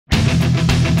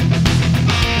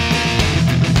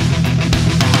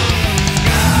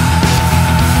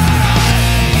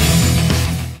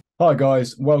Hi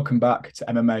guys, welcome back to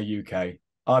MMA UK.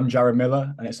 I'm Jared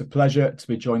Miller, and it's a pleasure to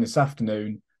be joined this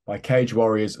afternoon by Cage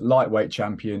Warriors lightweight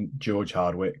champion George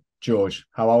Hardwick. George,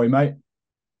 how are we, mate?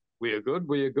 We are good.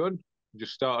 We are good.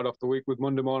 Just started off the week with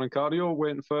Monday morning cardio,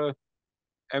 waiting for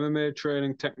MMA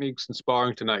training techniques and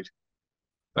sparring tonight.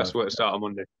 Best way to Perfect. start on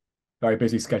Monday. Very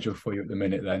busy schedule for you at the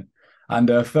minute then.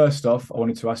 And first off, I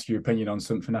wanted to ask your opinion on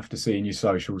something after seeing your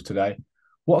socials today.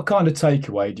 What kind of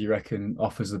takeaway do you reckon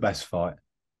offers the best fight?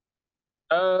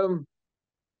 Um,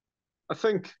 I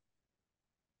think,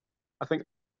 I think,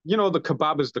 the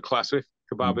kebab is the classic.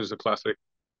 Kebab Mm. is the classic,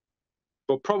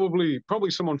 but probably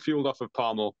someone fueled off of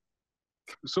Palmo.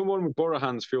 Someone with Borough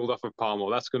hands fueled off of Palmo.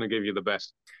 That's going to give you the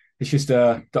best. It's just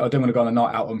I don't want to go on a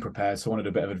night out unprepared, so I wanted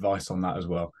a bit of advice on that as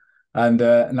well. And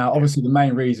now, Yeah. obviously, the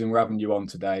main reason we're having you on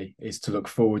today is to look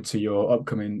forward to your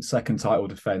upcoming second title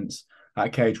defence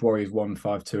at Cage Warriors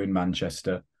 152 in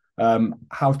Manchester.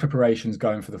 How's preparations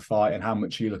going for the fight, and how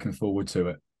much are you looking forward to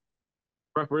it?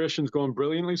 Preparation's going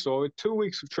brilliantly. So 2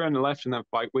 weeks of training left in that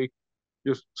fight week.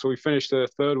 So we finished the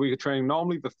third week of training.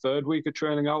 Normally, the third week of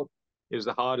training out is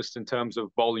the hardest in terms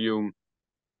of volume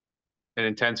and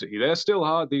intensity. They're still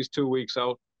hard these 2 weeks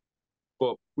out,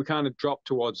 but we kind of dropped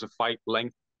towards the fight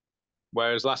length.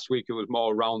 Whereas last week it was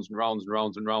more rounds and rounds and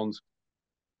rounds and rounds.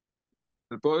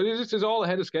 But it's all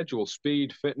ahead of schedule.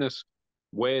 Speed, fitness,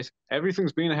 weight,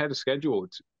 everything's been ahead of schedule.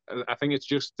 I think it's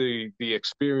just the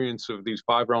experience of these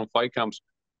 5 round fight camps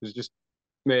has just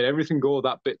made everything go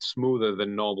that bit smoother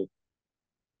than normal.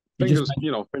 You just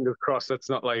Fingers crossed. That's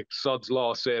not like sod's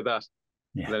law say that,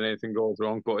 Yeah, then anything goes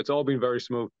wrong. But it's all been very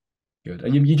smooth. good.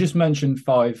 And you just mentioned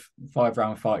five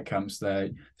round fight camps there.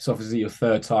 It's obviously your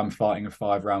third time fighting a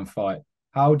 5 round fight.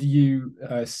 How do you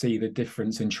see the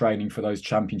difference in training for those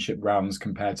championship rounds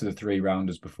compared to the 3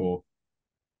 rounders before?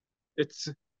 It's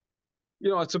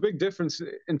it's a big difference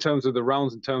in terms of the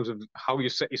rounds, in terms of how you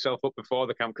set yourself up before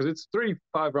the camp, because it's 3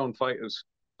 5 round fights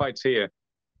here.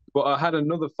 But I had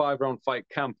another 5 round fight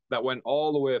camp that went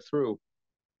all the way through,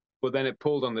 but then it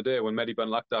pulled on the day when Mehdi Ben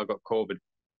Lakhdar got COVID,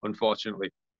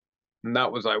 unfortunately. And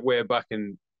that was like way back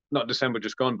in not December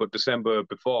just gone, but December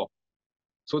before.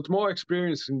 So it's more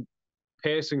experience in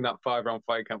pacing that 5 round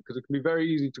fight camp, because it can be very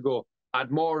easy to go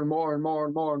add more and more and more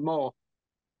and more and more,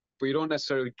 but you don't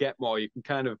necessarily get more. You can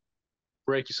kind of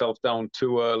break yourself down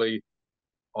too early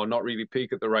or not really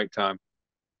peak at the right time.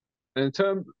 And in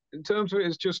terms of it,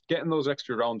 it's just getting those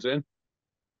extra rounds in,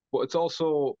 but it's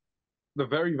also the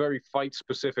very, very fight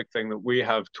specific thing that we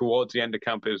have towards the end of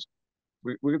camp is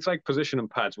it's like position and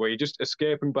pads, where you're just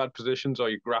escaping bad positions or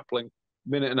you're grappling.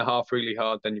 Minute and a half really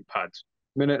hard, then you pads.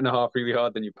 Minute and a half really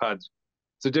hard, then you pads.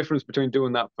 It's the difference between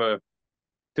doing that for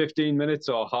 15 minutes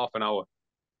or half an hour.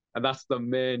 And that's the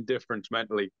main difference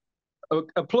mentally.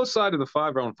 A plus side of the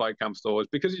 5 round fight camps, though, is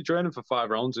because you're training for 5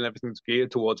 rounds and everything's geared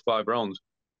towards 5 rounds,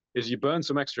 is you burn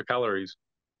some extra calories.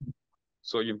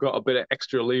 So you've got a bit of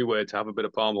extra leeway to have a bit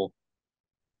of palmo.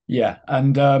 Yeah,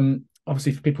 and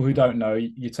obviously for people who don't know,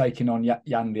 you're taking on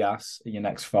Yann Liasse in your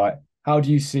next fight. How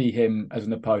do you see him as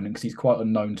an opponent? Because he's quite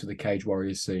unknown to the Cage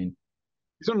Warriors scene.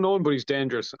 He's unknown, but he's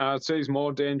dangerous. I'd say he's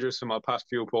more dangerous than my past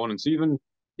few opponents. Even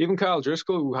Kyle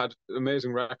Driscoll, who had an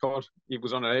amazing record, he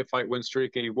was on an 8 fight win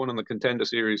streak and he won on the Contender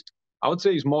Series. I would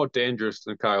say he's more dangerous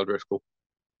than Kyle Driscoll.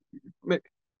 It's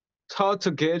hard to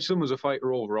gauge them as a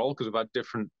fighter overall because we've had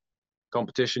different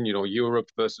competition, Europe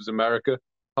versus America.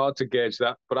 Hard to gauge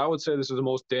that, but I would say this is the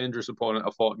most dangerous opponent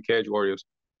I've fought in Cage Warriors.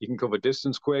 He can cover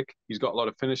distance quick. He's got a lot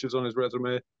of finishes on his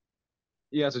resume.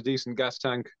 He has a decent gas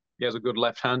tank. He has a good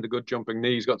left hand, a good jumping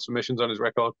knee. He's got submissions on his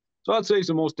record. So I'd say he's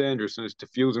the most dangerous, and it's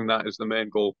diffusing that is the main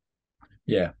goal.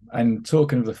 Yeah, and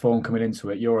talking of the form coming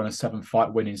into it, you're on a 7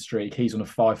 fight winning streak. He's on a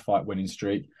 5 fight winning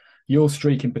streak. Your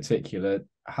streak in particular,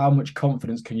 how much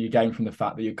confidence can you gain from the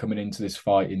fact that you're coming into this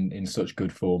fight in such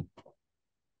good form?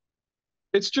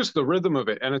 It's just the rhythm of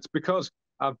it, and it's because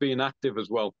I've been active as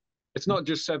well. It's not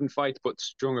just 7 fights, but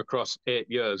strung across 8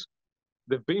 years.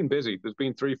 They've been busy. There's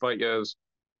been 3 fight years,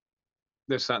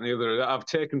 this, that, and the other. I've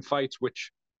taken fights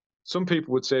which some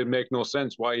people would say make no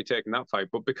sense. Why are you taking that fight?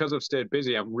 But because I've stayed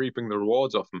busy, I'm reaping the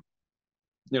rewards of them.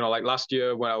 Like last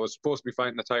year when I was supposed to be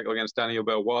fighting the title against Daniel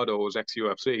Belwado, who was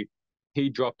ex-UFC, he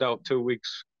dropped out 2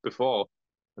 weeks before,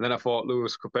 and then I fought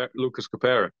Lucas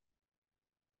Capera.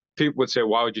 People would say,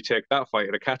 why would you take that fight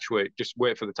at a catchweight? Just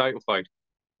wait for the title fight.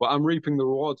 But I'm reaping the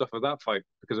rewards off of that fight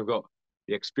because I've got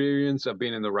the experience, I've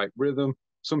been in the right rhythm.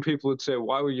 Some people would say,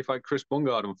 why would you fight Chris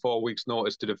Bungard on 4 weeks'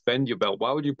 notice to defend your belt?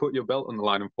 Why would you put your belt on the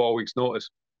line in 4 weeks'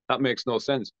 notice? That makes no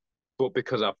sense. But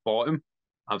because I've fought him,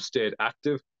 I've stayed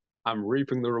active, I'm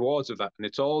reaping the rewards of that. And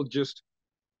it's all just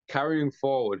carrying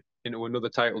forward into another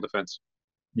title defense.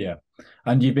 Yeah.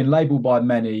 And you've been labelled by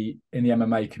many in the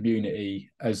MMA community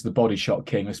as the body shot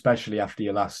king, especially after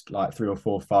your last like 3 or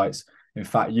 4 fights. In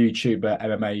fact, YouTuber,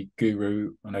 MMA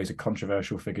guru, I know he's a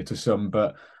controversial figure to some,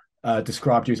 but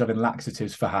described you as having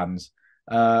laxatives for hands.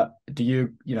 Do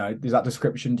you, is that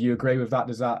description, do you agree with that?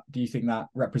 Do you think that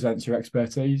represents your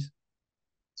expertise?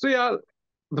 So yeah,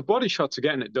 the body shots are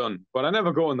getting it done, but I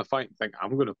never go in the fight and think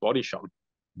I'm going to body shot them.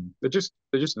 Mm.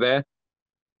 They're just there.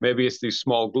 Maybe it's these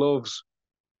small gloves.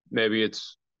 Maybe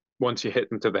it's once you hit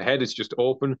them to the head, it's just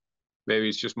open. Maybe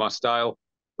it's just my style.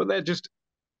 But they just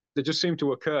seem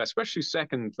to occur, especially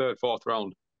second, third, fourth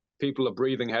round. People are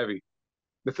breathing heavy.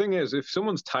 The thing is, if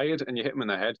someone's tired and you hit them in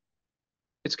the head,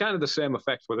 it's kind of the same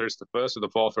effect whether it's the first or the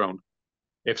fourth round.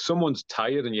 If someone's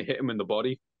tired and you hit them in the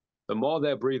body, the more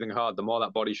they're breathing hard, the more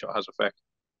that body shot has effect.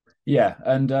 Yeah,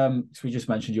 and so we just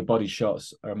mentioned your body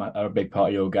shots are a big part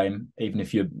of your game, even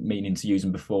if you're meaning to use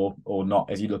them before or not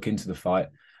as you look into the fight.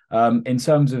 In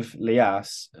terms of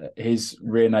Liasse, his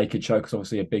rear naked choke is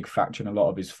obviously a big factor in a lot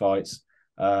of his fights.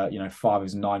 5 of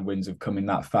his 9 wins have come in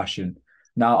that fashion.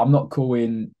 Now, I'm not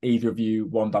calling either of you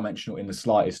one-dimensional in the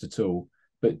slightest at all,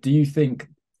 but do you think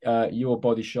your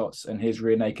body shots and his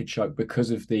rear naked choke, because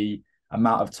of the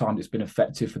amount of time it's been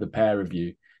effective for the pair of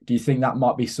you, do you think that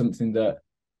might be something that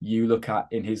you look at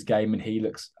in his game and he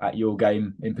looks at your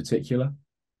game in particular?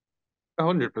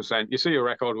 100%. You see a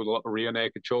record with a lot of rear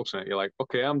naked chokes in it. You're like,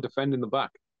 okay, I'm defending the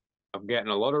back. I'm getting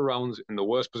a lot of rounds in the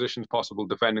worst positions possible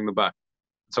defending the back.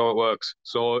 That's how it works.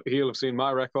 So he'll have seen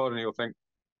my record and he'll think,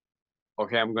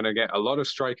 okay, I'm going to get a lot of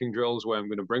striking drills where I'm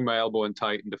going to bring my elbow in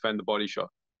tight and defend the body shot.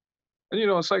 And,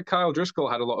 it's like Kyle Driscoll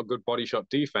had a lot of good body shot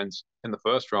defense in the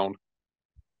first round,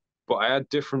 but I had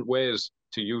different ways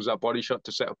to use that body shot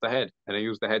to set up the head, and I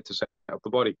used the head to set up the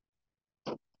body.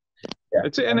 Yeah.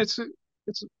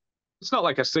 It's not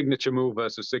like a signature move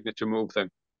versus signature move thing.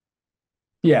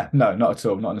 Yeah, no, not at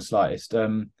all, not in the slightest.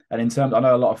 And in terms, I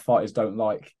know a lot of fighters don't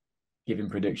like giving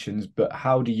predictions, but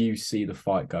how do you see the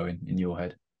fight going in your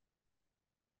head?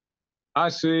 I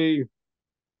see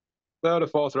third or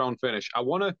fourth round finish. I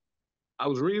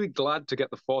was really glad to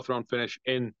get the fourth round finish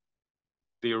in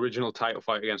the original title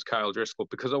fight against Kyle Driscoll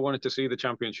because I wanted to see the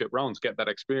championship rounds, get that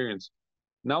experience.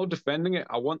 Now defending it,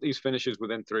 I want these finishes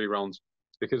within 3 rounds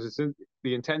because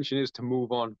the intention is to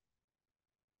move on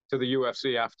to the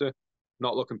UFC after,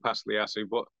 not looking past Liasse,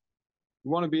 but you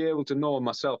want to be able to know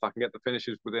myself I can get the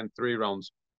finishes within 3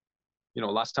 rounds.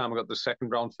 Last time I got the second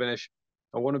round finish.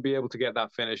 I want to be able to get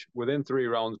that finish within 3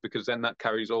 rounds because then that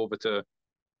carries over to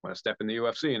when I step in the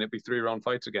UFC and it'd be 3 round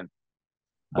fights again.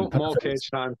 But more cage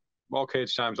time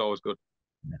is always good.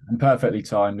 And perfectly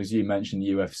timed, as you mentioned, the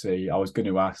UFC. I was going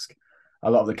to ask a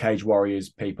lot of the Cage Warriors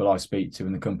people I speak to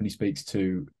and the company speaks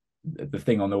to, the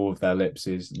thing on all of their lips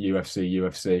is UFC,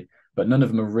 UFC, but none of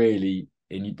them are really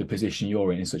in the position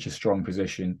you're in such a strong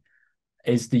position.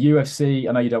 Is the UFC,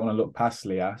 I know you don't want to look past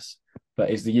Liasse, but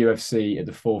is the UFC at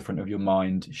the forefront of your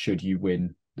mind should you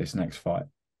win this next fight?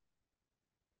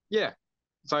 Yeah.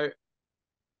 So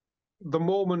the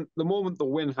moment the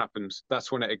win happens,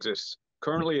 that's when it exists.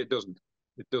 Currently, it doesn't.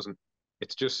 It doesn't.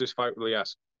 It's just this fight with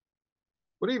Liasse.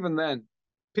 But even then,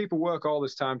 people work all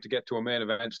this time to get to a main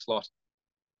event slot.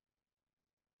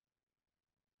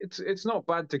 It's not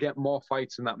bad to get more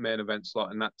fights in that main event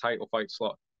slot and that title fight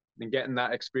slot and getting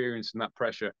that experience and that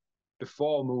pressure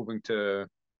before moving to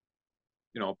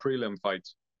prelim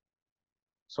fights.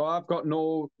 So I've got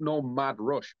no mad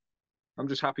rush. I'm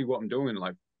just happy what I'm doing,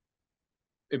 like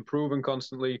improving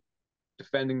constantly,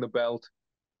 defending the belt,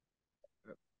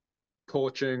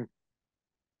 coaching,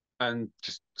 and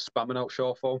just spamming out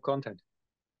short form content.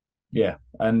 Yeah,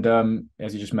 and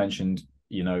as you just mentioned,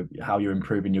 how you're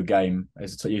improving your game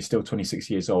as you're still 26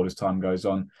 years old as time goes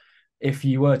on. If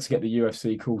you were to get the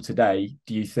UFC call today,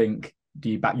 do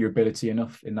you back your ability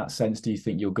enough in that sense? Do you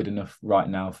think you're good enough right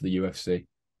now for the UFC?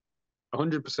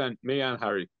 100%, me and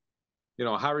Harry.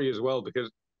 Harry as well,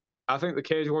 because I think the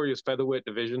Cage Warriors featherweight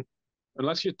division,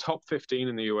 unless you're top 15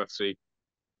 in the UFC,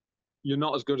 you're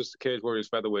not as good as the Cage Warriors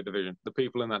featherweight division. The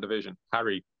people in that division,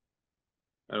 Harry,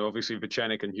 and obviously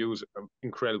Vichenik and Hughes, are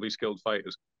incredibly skilled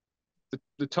fighters.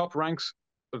 The top ranks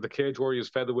of the Cage Warriors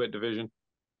featherweight division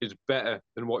is better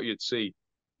than what you'd see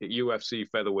at UFC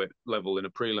featherweight level in a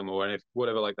prelim or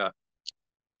whatever like that.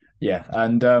 Yeah,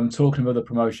 and talking of other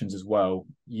promotions as well,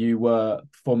 you were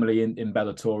formerly in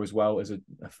Bellator as well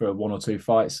for 1 or 2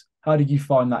 fights. How did you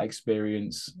find that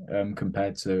experience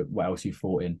compared to what else you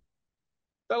fought in?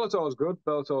 Bellator was good.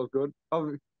 Bellator was good.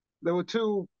 There were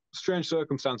 2 strange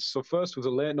circumstances. So first was a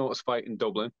late notice fight in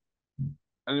Dublin,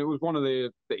 and it was one of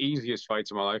the easiest fights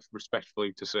of my life,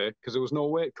 respectfully to say, because there was no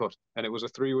weight cut, and it was a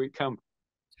 3-week camp.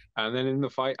 And then in the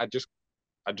fight, I just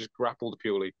grappled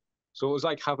purely. So it was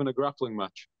like having a grappling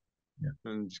match Yeah.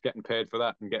 and just getting paid for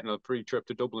that and getting a free trip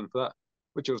to Dublin for that,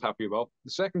 which I was happy about.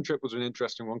 The second trip was an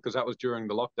interesting one because that was during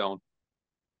the lockdown,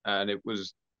 and it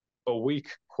was a week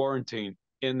quarantine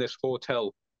in this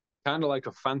hotel, kind of like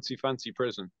a fancy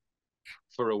prison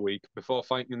for a week before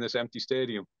fighting in this empty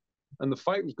stadium. And the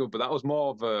fight was good, but that was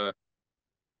more of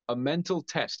a mental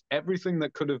test. Everything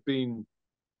that could have been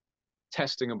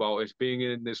testing about it, being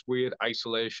in this weird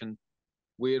isolation,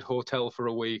 weird hotel for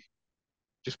a week,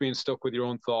 just being stuck with your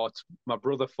own thoughts. My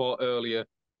brother fought earlier.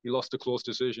 He lost a close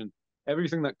decision.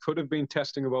 Everything that could have been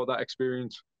testing about that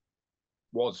experience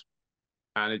was,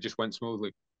 and it just went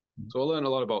smoothly. So I learned a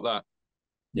lot about that.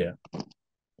 Yeah.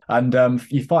 And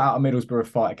you fight out of Middlesbrough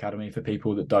Fight Academy for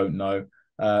people that don't know.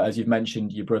 As you've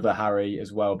mentioned, your brother Harry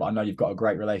as well, but I know you've got a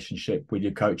great relationship with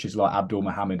your coaches like Abdul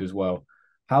Mohammed as well.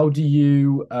 How do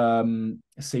you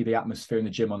see the atmosphere in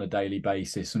the gym on a daily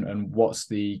basis, and what's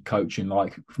the coaching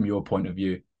like from your point of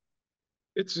view?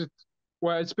 It's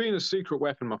well, it's been a secret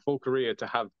weapon my full career to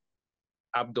have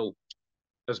Abdul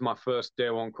as my first day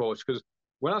one coach because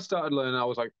when I started learning, I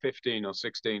was like 15 or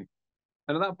 16.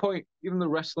 And at that point, even the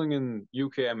wrestling in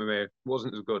UK MMA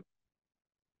wasn't as good.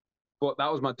 But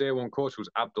that was my day one coach was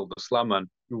Abdul, the slam man,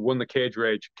 who won the Cage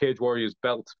Warriors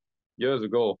belt years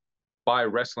ago by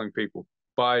wrestling people,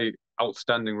 by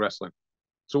outstanding wrestling.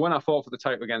 So when I fought for the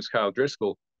title against Kyle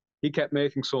Driscoll, he kept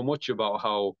making so much about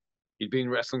how he'd been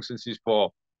wrestling since he's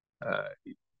 4. Uh,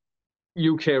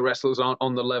 UK wrestlers aren't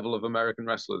on the level of American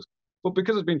wrestlers. But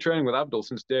because I've been training with Abdul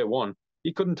since day one,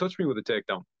 he couldn't touch me with a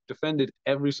takedown. Defended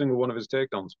every single one of his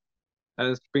takedowns. And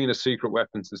it's been a secret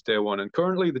weapon since day one. And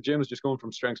currently the gym is just going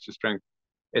from strength to strength.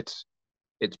 It's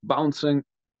bouncing.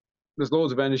 There's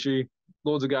loads of energy,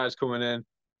 loads of guys coming in.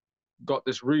 Got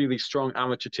this really strong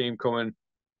amateur team coming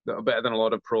that are better than a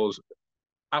lot of pros.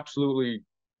 Absolutely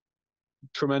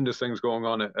tremendous things going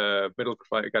on at Middlesbrough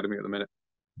Fight Academy at the minute.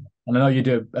 And I know you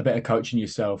do a bit of coaching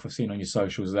yourself. I've seen on your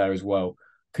socials there as well.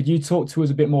 Could you talk to us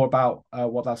a bit more about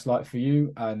what that's like for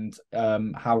you, and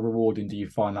how rewarding do you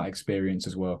find that experience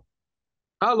as well?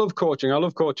 I love coaching. I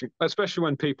love coaching, especially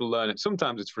when people learn it.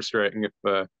 Sometimes it's frustrating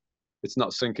if it's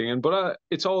not sinking in, but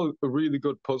it's all a really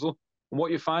good puzzle. And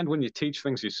what you find when you teach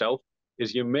things yourself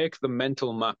is you make the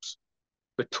mental maps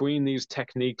between these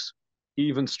techniques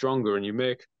even stronger, and you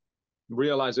make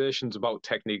realizations about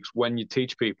techniques when you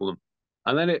teach people them.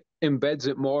 And then it embeds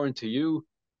it more into you.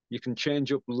 You can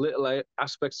change up little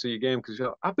aspects of your game because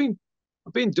I've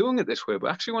been doing it this way, but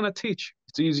actually when I teach,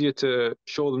 it's easier to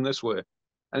show them this way.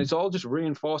 And it's all just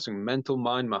reinforcing mental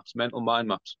mind maps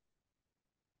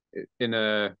in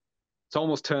a, it's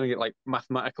almost turning it like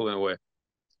mathematical in a way.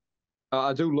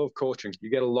 I do love coaching. You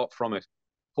get a lot from it.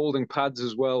 Holding pads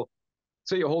as well.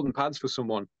 Say you're holding pads for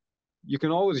someone, you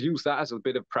can always use that as a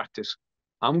bit of practice.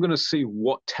 I'm going to see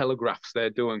what telegraphs they're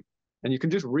doing. And you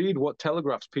can just read what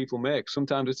telegraphs people make.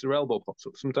 Sometimes it's their elbow pops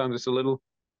up. Sometimes it's a little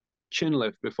chin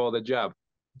lift before the jab.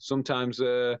 Sometimes,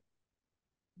 they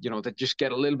just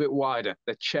get a little bit wider.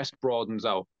 Their chest broadens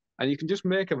out. And you can just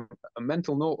make a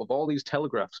mental note of all these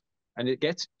telegraphs. And it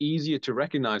gets easier to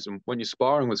recognize them when you're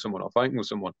sparring with someone or fighting with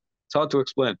someone. It's hard to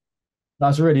explain.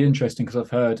 That's really interesting because I've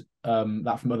heard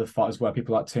that from other fighters where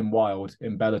people like Tim Wilde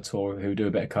in Bellator, who do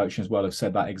a bit of coaching as well, have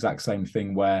said that exact same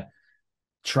thing where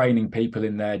training people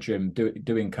in their gym,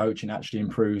 doing coaching actually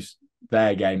improves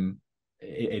their game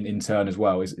in turn as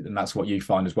well. And that's what you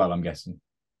find as well, I'm guessing.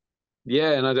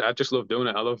 Yeah, and I just love doing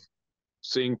it. I love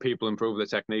seeing people improve their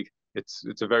technique. It's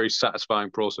a very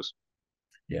satisfying process.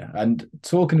 Yeah, and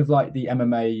talking of like the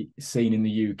MMA scene in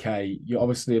the UK, you're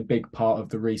obviously a big part of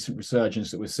the recent resurgence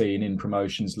that we're seeing in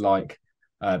promotions like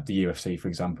the UFC, for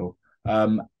example.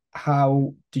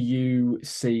 How do you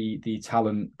see the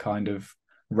talent kind of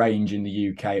range in the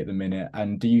UK at the minute?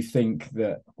 And do you think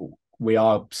that we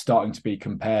are starting to be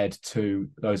compared to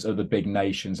those other big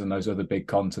nations and those other big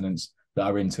continents that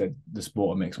are into the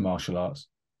sport of mixed martial arts?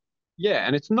 Yeah,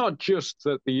 and it's not just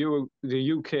that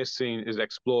the UK scene is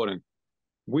exploding.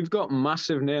 We've got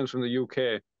massive names from the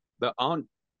UK that aren't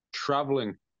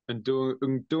traveling and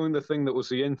doing the thing that was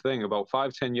the in thing about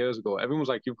 5, 10 years ago. Everyone was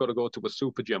like, you've got to go to a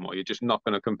super gym or you're just not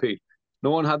going to compete. No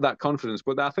one had that confidence.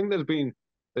 But I think there's been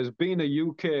a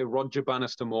UK Roger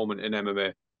Bannister moment in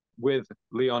MMA with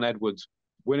Leon Edwards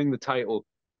winning the title,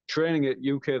 training at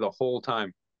UK the whole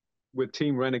time, with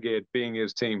Team Renegade being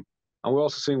his team. And we're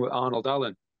also seeing with Arnold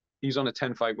Allen. He's on a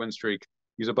 10-fight win streak.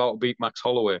 He's about to beat Max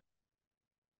Holloway.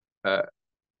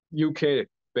 UK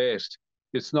based.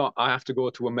 It's not I have to go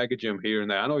to a mega gym here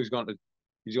and there. I know he's gone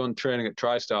training at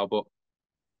TriStar, but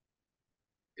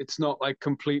it's not like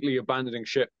completely abandoning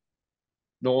ship.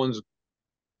 No one's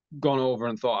gone over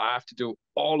and thought I have to do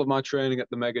all of my training at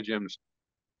the mega gyms.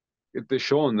 They're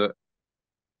showing that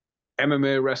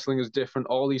MMA wrestling is different.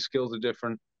 All these skills are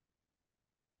different.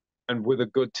 And with a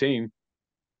good team,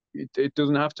 it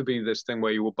doesn't have to be this thing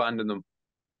where you abandon them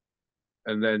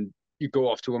and then you go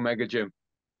off to a mega gym.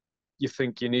 You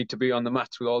think you need to be on the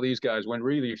mats with all these guys when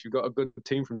really, if you've got a good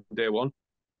team from day one,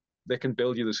 they can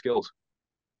build you the skills.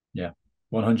 Yeah,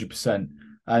 100%.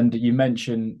 And you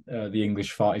mentioned the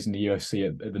English fighters in the UFC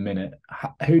at the minute.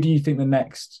 Who do you think the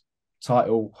next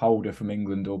title holder from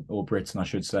England or Britain, I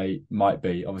should say, might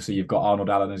be? Obviously, you've got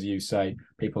Arnold Allen, as you say,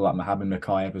 people like Mohammed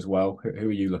Makayev as well. Who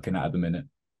are you looking at the minute?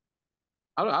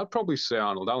 I'd probably say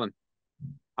Arnold Allen.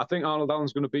 I think Arnold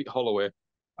Allen's going to beat Holloway.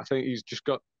 I think he's just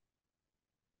got,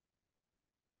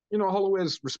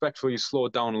 Holloway's respectfully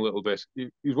slowed down a little bit.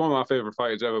 He's one of my favorite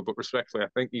fighters ever, but respectfully, I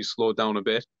think he's slowed down a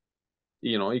bit.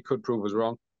 He could prove us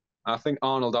wrong. I think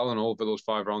Arnold Allen over those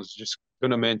 5 rounds is just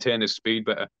going to maintain his speed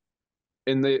better.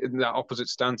 In that opposite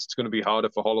stance, it's going to be harder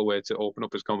for Holloway to open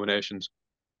up his combinations.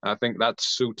 I think that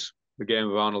suits the game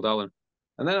of Arnold Allen.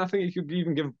 And then I think you could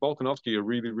even give Volkanovski a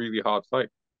really, really hard fight.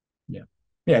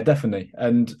 Yeah, definitely.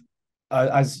 And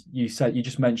as you said, you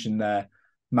just mentioned there,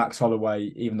 Max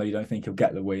Holloway, even though you don't think he'll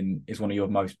get the win, is one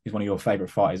of your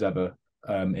favorite fighters ever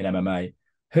in MMA.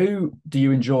 Who do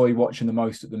you enjoy watching the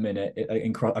most at the minute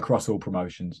across all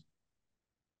promotions?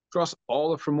 Across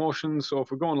all the promotions. So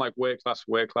if we're going like weight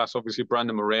class, obviously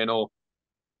Brandon Moreno.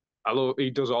 He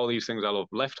does all these things. I love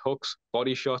left hooks,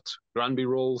 body shots, Granby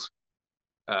rolls.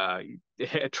 He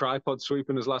hit a tripod sweep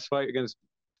in his last fight against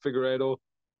Figueiredo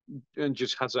and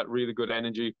just has that really good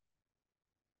energy.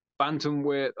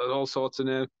 Bantamweight, all sorts of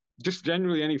names. Just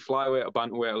generally any flyweight or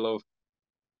bantamweight I love.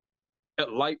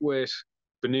 At lightweight,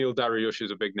 Beneil Dariush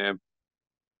is a big name.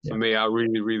 For me, I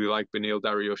really, really like Beneil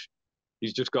Dariush.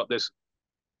 He's just got this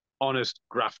honest,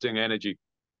 grafting energy.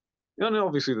 And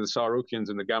obviously the Sarukians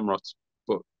and the Gamrots,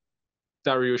 but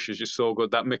Dariush is just so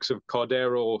good. That mix of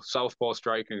Cordero, southpaw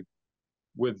striking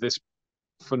with this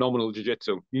phenomenal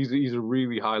jiu-jitsu. He's a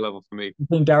really high level for me. You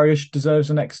think Dariush deserves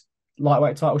the next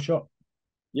lightweight title shot?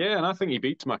 Yeah, and I think he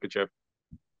beats Makhachev.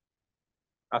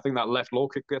 I think that left low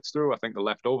kick gets through. I think the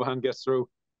left overhand gets through.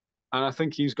 And I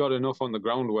think he's got enough on the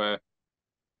ground where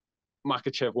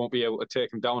Makhachev won't be able to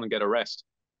take him down and get a rest.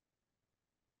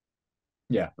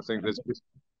 Yeah. I think there's just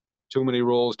too many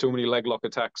rolls, too many leg lock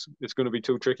attacks. It's going to be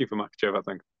too tricky for Makhachev, I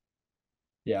think.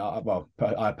 Yeah, well,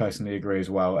 I personally agree as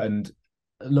well. And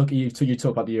look, you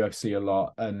talk about the UFC a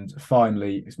lot. And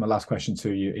finally, it's my last question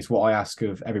to you. It's what I ask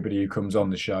of everybody who comes on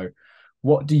the show.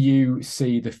 What do you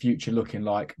see the future looking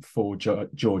like for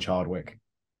George Hardwick?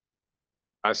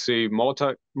 I see more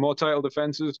title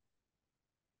defenses,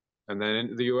 and then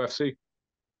into the UFC.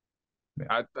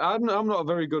 Yeah. I'm not a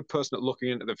very good person at looking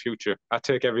into the future. I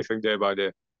take everything day by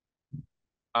day.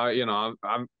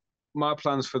 I'm my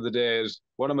plans for the day is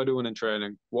what am I doing in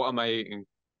training? What am I eating?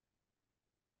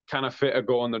 Can I fit a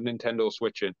go on the Nintendo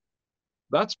Switch in?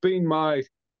 That's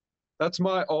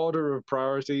my order of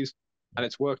priorities, and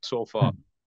it's worked so far.